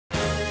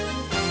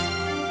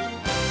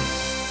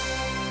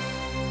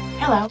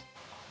Hello,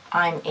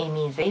 I'm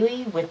Amy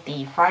Zaley with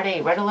the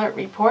Friday Red Alert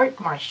Report,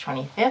 March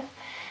 25th,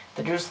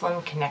 the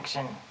Jerusalem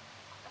Connection.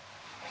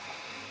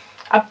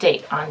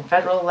 Update on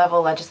federal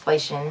level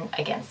legislation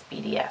against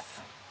BDS.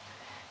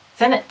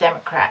 Senate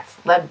Democrats,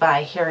 led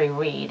by Harry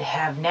Reid,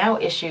 have now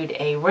issued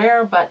a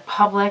rare but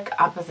public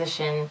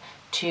opposition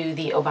to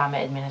the Obama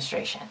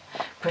administration,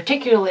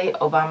 particularly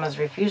Obama's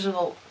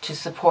refusal to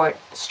support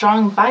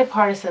strong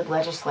bipartisan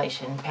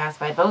legislation passed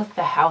by both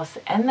the House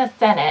and the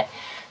Senate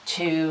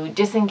to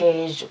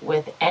disengage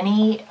with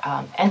any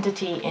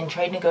entity in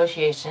trade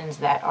negotiations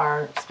that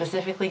are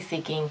specifically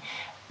seeking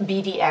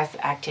BDS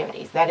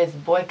activities, that is,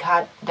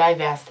 boycott,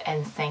 divest,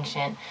 and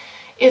sanction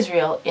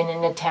Israel in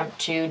an attempt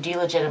to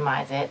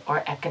delegitimize it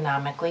or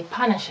economically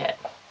punish it.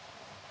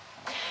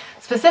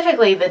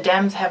 Specifically, the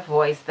Dems have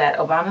voiced that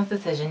Obama's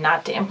decision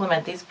not to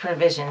implement these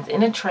provisions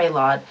in a trade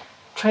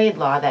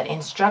law that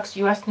instructs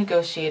U.S.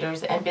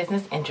 negotiators and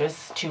business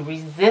interests to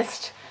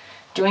resist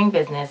doing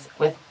business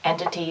with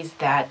entities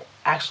that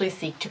actually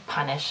seek to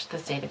punish the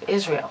state of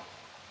Israel,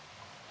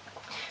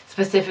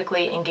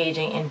 specifically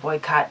engaging in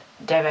boycott,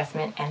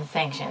 divestment, and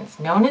sanctions,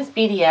 known as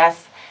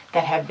BDS,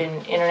 that have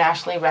been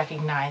internationally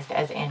recognized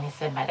as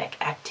anti-Semitic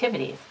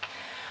activities.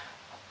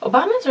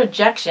 Obama's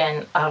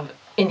rejection of,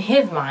 in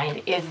his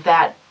mind, is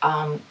that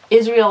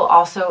Israel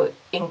also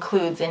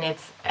includes in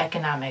its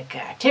economic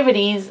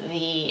activities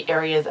the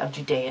areas of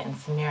Judea and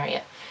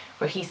Samaria,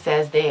 where he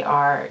says they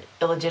are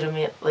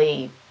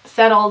illegitimately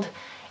settled,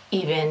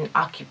 even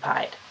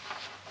occupied.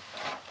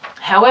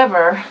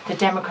 However, the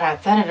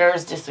Democrat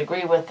senators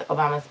disagree with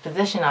Obama's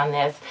position on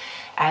this,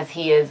 as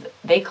he is,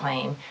 they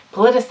claim,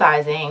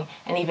 politicizing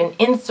and even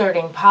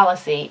inserting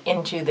policy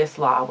into this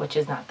law, which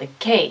is not the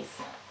case.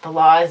 The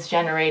law is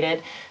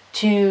generated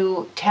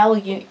to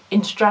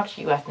instruct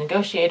U.S.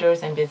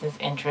 negotiators and business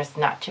interests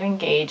not to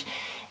engage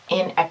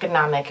in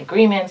economic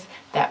agreements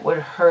that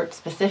would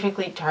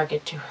specifically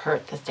target to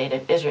hurt the state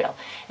of Israel.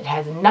 It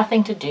has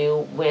nothing to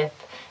do with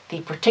the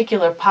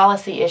particular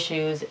policy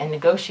issues and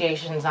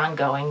negotiations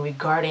ongoing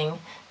regarding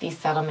these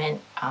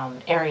settlement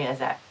areas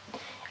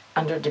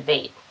under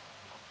debate.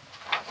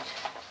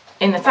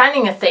 In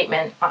signing a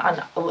statement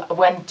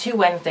on 2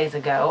 Wednesdays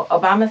ago,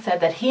 Obama said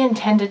that he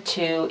intended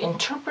to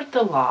interpret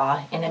the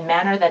law in a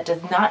manner that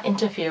does not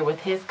interfere with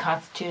his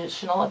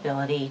constitutional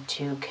ability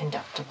to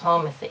conduct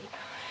diplomacy.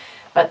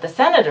 But the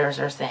senators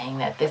are saying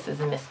that this is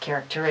a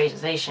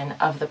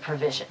mischaracterization of the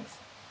provisions.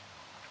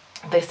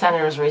 The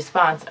senators'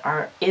 response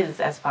is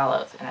as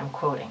follows, and I'm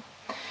quoting,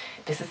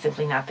 "This is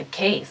simply not the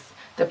case.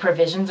 The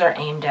provisions are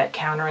aimed at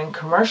countering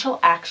commercial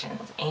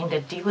actions aimed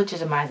at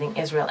delegitimizing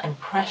Israel and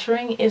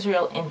pressuring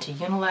Israel into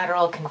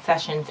unilateral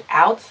concessions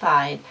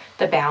outside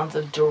the bounds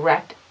of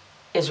direct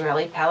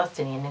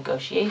Israeli-Palestinian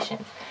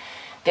negotiations.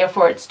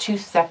 Therefore, it's two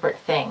separate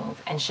things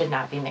and should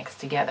not be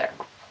mixed together."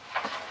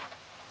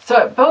 So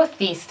at both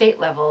the state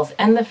levels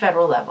and the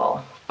federal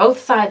level,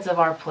 both sides of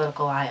our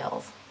political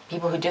aisles,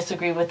 people who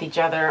disagree with each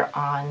other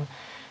on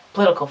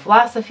political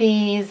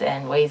philosophies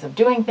and ways of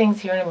doing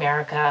things here in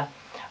America,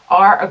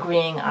 are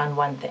agreeing on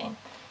one thing.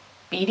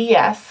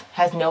 BDS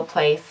has no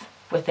place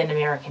within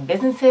American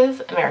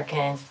businesses, American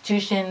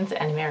institutions,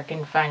 and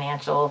American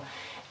financial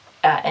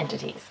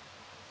entities.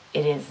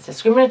 It is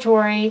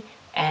discriminatory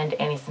and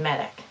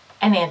anti-Semitic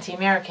and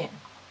anti-American.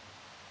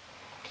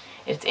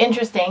 It's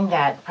interesting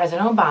that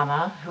President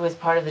Obama, who is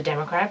part of the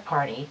Democratic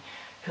Party,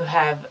 who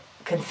have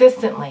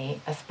consistently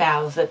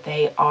espoused that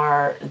they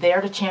are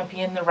there to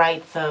champion the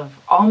rights of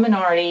all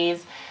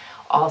minorities,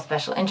 all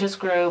special interest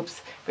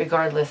groups,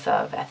 regardless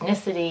of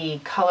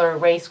ethnicity, color,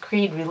 race,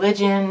 creed,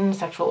 religion,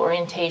 sexual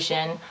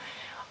orientation,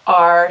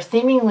 are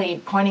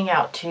seemingly pointing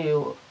out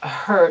to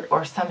hurt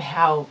or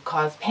somehow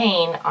cause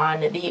pain on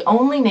the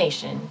only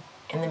nation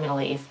in the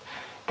Middle East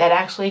that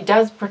actually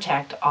does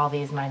protect all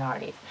these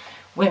minorities.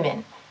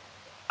 Women,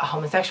 a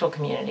homosexual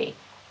community,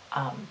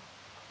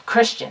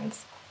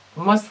 Christians,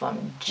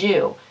 Muslim,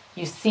 Jew,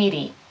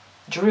 Yazidi,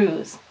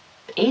 Druze,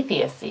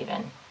 atheists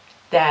even,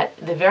 that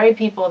the very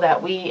people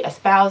that we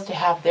espouse to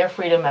have their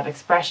freedom of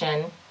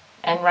expression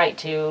and right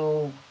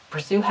to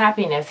pursue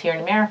happiness here in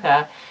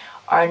America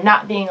are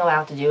not being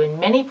allowed to do in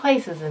many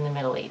places in the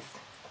Middle East.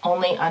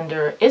 Only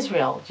under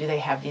Israel do they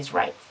have these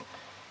rights.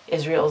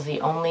 Israel is the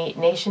only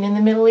nation in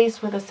the Middle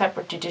East with a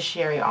separate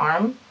judiciary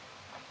arm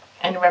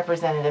and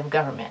representative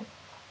government.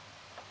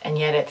 And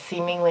yet it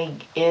seemingly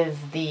is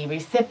the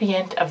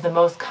recipient of the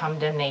most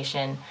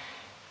condemnation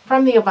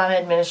from the Obama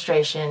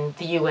administration,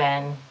 the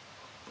UN,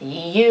 the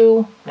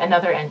EU, and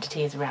other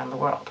entities around the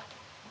world.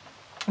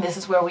 This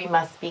is where we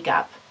must speak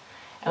up,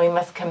 and we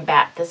must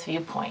combat this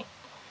viewpoint.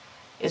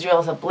 Israel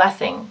is a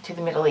blessing to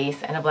the Middle East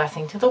and a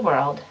blessing to the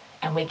world,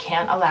 and we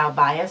can't allow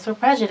bias or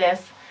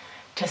prejudice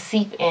to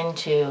seep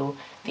into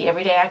the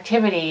everyday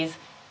activities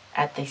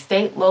at the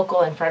state,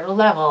 local, and federal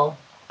level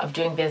of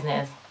doing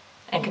business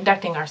and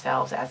conducting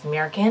ourselves as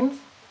Americans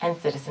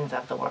and citizens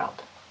of the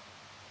world.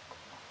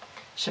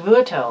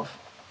 Shavua Tov.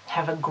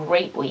 Have a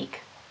great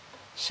week.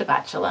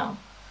 Shabbat Shalom.